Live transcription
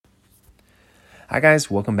Hi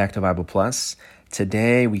guys, welcome back to Bible Plus.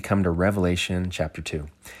 Today we come to Revelation chapter 2.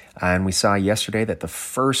 And we saw yesterday that the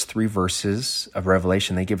first 3 verses of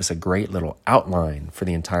Revelation, they give us a great little outline for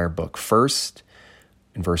the entire book. First,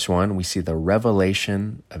 in verse 1, we see the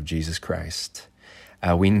revelation of Jesus Christ.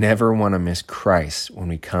 We never want to miss Christ when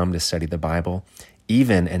we come to study the Bible,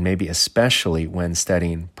 even and maybe especially when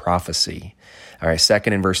studying prophecy. All right,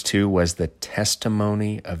 second in verse 2 was the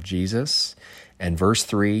testimony of Jesus. And verse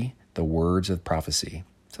 3, the words of prophecy.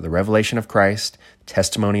 So the revelation of Christ,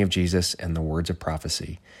 testimony of Jesus, and the words of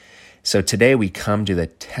prophecy. So today we come to the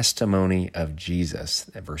testimony of Jesus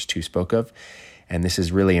that verse 2 spoke of. And this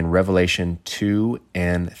is really in Revelation 2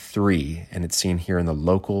 and 3. And it's seen here in the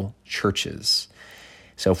local churches.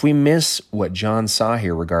 So if we miss what John saw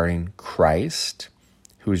here regarding Christ,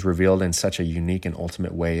 who is revealed in such a unique and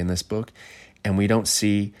ultimate way in this book, and we don't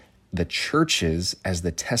see the churches as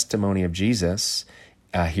the testimony of Jesus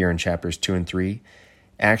here in chapters 2 and 3,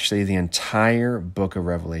 actually the entire book of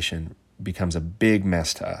Revelation becomes a big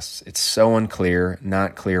mess to us. It's so unclear,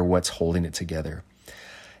 not clear what's holding it together.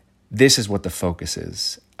 This is what the focus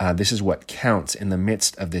is. This is what counts in the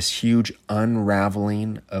midst of this huge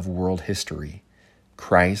unraveling of world history,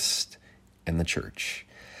 Christ and the church.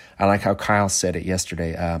 I like how Kyle said it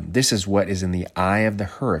yesterday. This is what is in the eye of the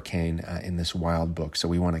hurricane in this wild book. So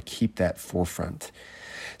we want to keep that forefront.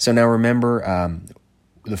 So now remember,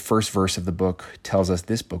 the first verse of the book tells us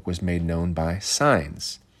this book was made known by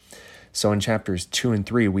signs. So in chapters 2 and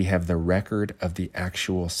 3, we have the record of the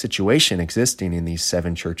actual situation existing in these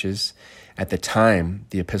 7 churches at the time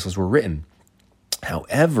the epistles were written.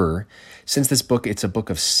 However, since this book, it's a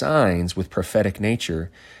book of signs with prophetic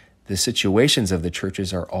nature, the situations of the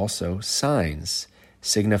churches are also signs,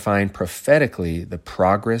 signifying prophetically the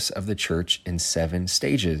progress of the church in 7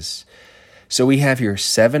 stages. So we have here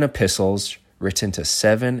 7 epistles written to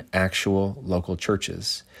 7 actual local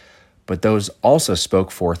churches. But those also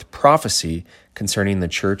spoke forth prophecy concerning the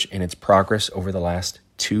church and its progress over the last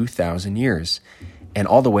 2,000 years, and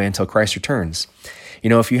all the way until Christ returns.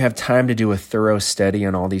 You know, if you have time to do a thorough study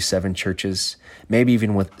on all these 7 churches, maybe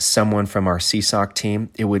even with someone from our CSOC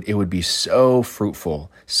team, it would be so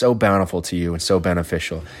fruitful, so bountiful to you, and so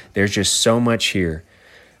beneficial. There's just so much here.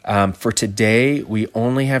 For today, we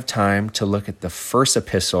only have time to look at the first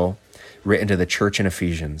epistle written to the church in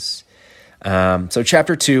Ephesians. So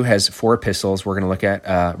chapter 2 has 4 epistles we're going to look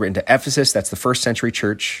at, written to Ephesus, that's the first century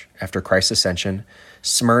church after Christ's ascension,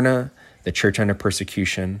 Smyrna, the church under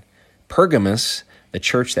persecution, Pergamos, the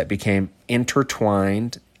church that became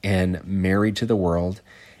intertwined and married to the world,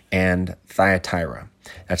 and Thyatira,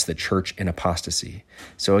 that's the church in apostasy.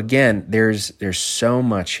 So again, there's so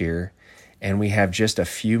much here, and we have just a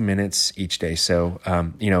few minutes each day. So,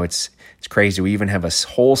 it's crazy. We even have a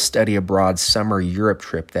whole study abroad summer Europe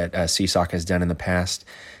trip that CSOC has done in the past,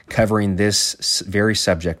 covering this very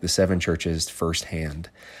subject, the 7 churches, firsthand.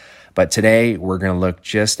 But today, we're going to look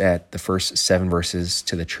just at the first 7 verses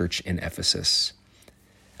to the church in Ephesus.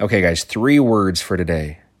 Okay, guys, 3 words for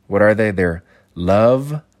today. What are they? They're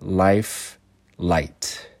love, life,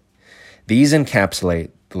 light. These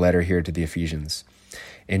encapsulate the letter here to the Ephesians.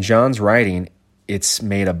 In John's writing, it's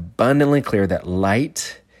made abundantly clear that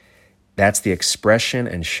light, that's the expression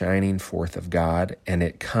and shining forth of God, and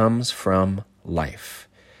it comes from life.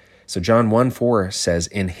 So John 1:4 says,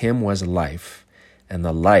 "In him was life, and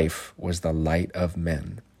the life was the light of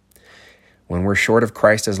men." When we're short of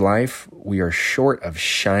Christ as life, we are short of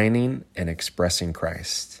shining and expressing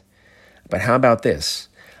Christ. But how about this?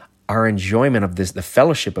 Our enjoyment of this, the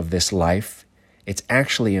fellowship of this life, it's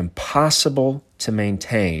actually impossible to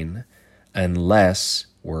maintain unless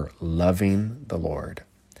we're loving the Lord.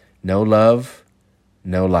 No love,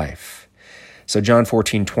 no life. So John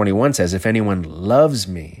 14:21 says, "If anyone loves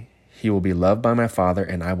me, he will be loved by my Father,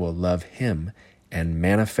 and I will love him and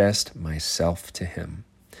manifest myself to him."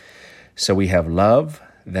 So we have love,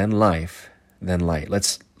 then life, then light.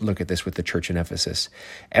 Let's look at this with the church in Ephesus.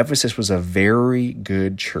 Ephesus was a very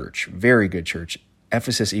good church, very good church.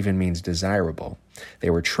 Ephesus even means desirable. They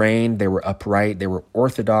were trained, they were upright, they were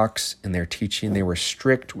orthodox in their teaching, they were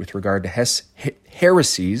strict with regard to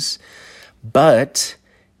heresies, but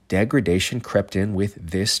degradation crept in with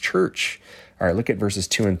this church. All right, look at verses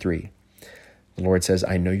 2 and 3. The Lord says,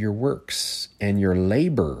 "I know your works and your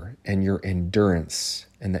labor and your endurance,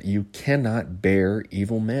 and that you cannot bear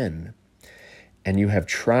evil men. And you have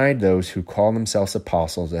tried those who call themselves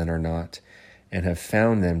apostles and are not, and have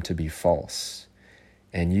found them to be false.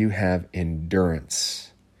 And you have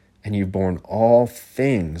endurance, and you've borne all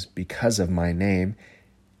things because of my name,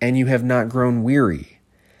 and you have not grown weary."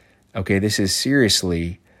 Okay, this is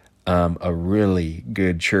seriously a really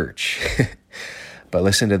good church. But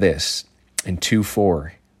listen to this. In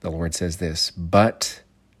 2:4, the Lord says this, "But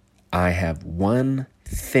I have one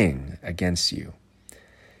thing against you.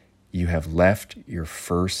 You have left your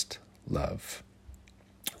first love."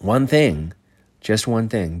 One thing, just one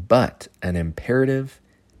thing, but an imperative,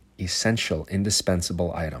 essential,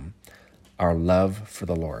 indispensable item, our love for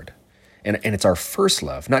the Lord. And it's our first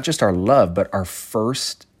love, not just our love, but our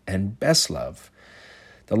first and best love.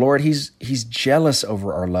 The Lord, He's jealous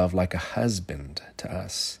over our love like a husband to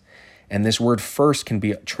us. And this word first can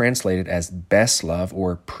be translated as best love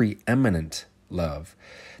or preeminent love,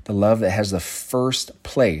 the love that has the first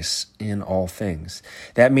place in all things.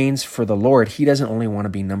 That means for the Lord, He doesn't only want to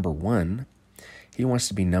be number one, He wants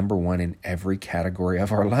to be number one in every category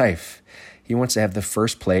of our life. He wants to have the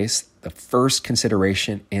first place, the first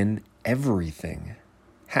consideration in everything.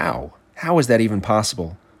 How? How is that even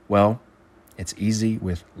possible? Well, it's easy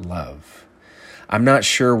with love. I'm not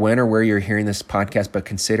sure when or where you're hearing this podcast, but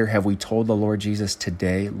consider, have we told the Lord Jesus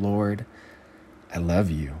today, Lord, I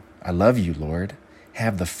love you. I love you, Lord.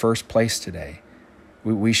 Have the first place today.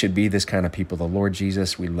 We should be this kind of people. The Lord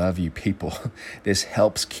Jesus, we love you people. This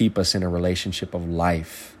helps keep us in a relationship of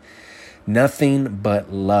life. Nothing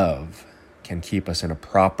but love can keep us in a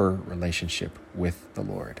proper relationship with the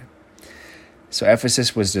Lord. So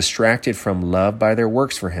Ephesus was distracted from love by their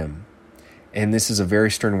works for Him. And this is a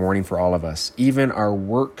very stern warning for all of us. Even our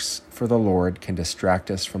works for the Lord can distract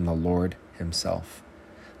us from the Lord Himself.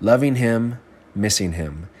 Loving Him, missing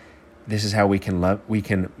Him. This is how we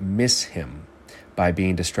can miss Him, by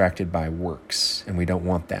being distracted by works, and we don't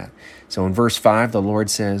want that. So in verse 5, the Lord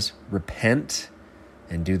says, repent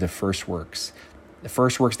and do the first works. The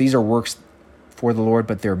first works, these are works for the Lord,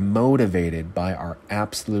 but they're motivated by our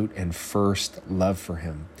absolute and first love for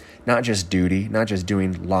Him. Not just duty, not just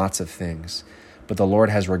doing lots of things, but the Lord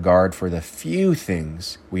has regard for the few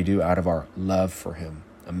things we do out of our love for Him.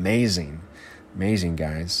 Amazing, amazing,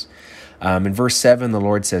 guys. In verse 7, the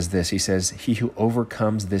Lord says this. He says, he who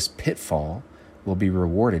overcomes this pitfall will be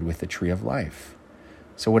rewarded with the tree of life.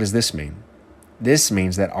 So what does this mean? This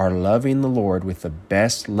means that our loving the Lord with the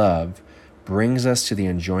best love brings us to the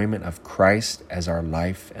enjoyment of Christ as our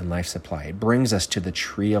life and life supply. It brings us to the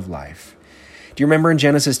tree of life. Do you remember in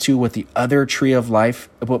Genesis 2 what the other tree of life,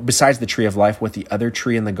 besides the tree of life, what the other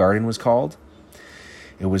tree in the garden was called?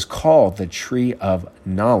 It was called the tree of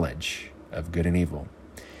knowledge of good and evil.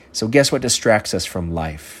 So guess what distracts us from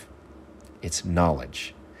life? It's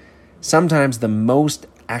knowledge. Sometimes the most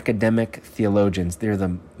academic theologians, they're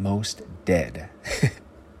the most dead.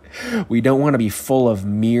 We don't want to be full of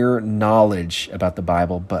mere knowledge about the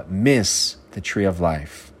Bible, but miss the tree of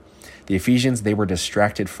life. The Ephesians, they were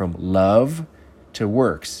distracted from love to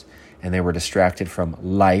works, and they were distracted from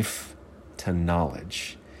life to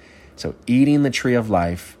knowledge. So eating the tree of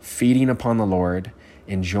life, feeding upon the Lord,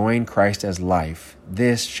 enjoying Christ as life,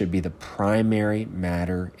 this should be the primary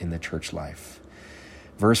matter in the church life.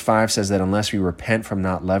 Verse 5 says that unless we repent from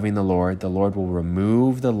not loving the Lord will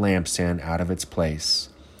remove the lampstand out of its place.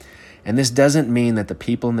 And this doesn't mean that the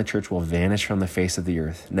people in the church will vanish from the face of the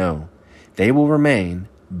earth. No, they will remain,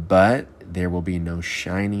 but there will be no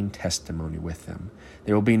shining testimony with them.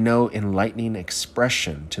 There will be no enlightening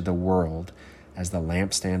expression to the world as the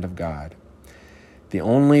lampstand of God. The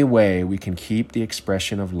only way we can keep the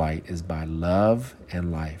expression of light is by love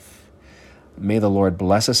and life. May the Lord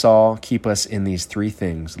bless us all, keep us in these three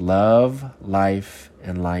things: love, life,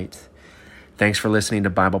 and light. Thanks for listening to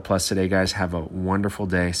Bible Plus today, guys. Have a wonderful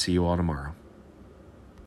day. See you all tomorrow.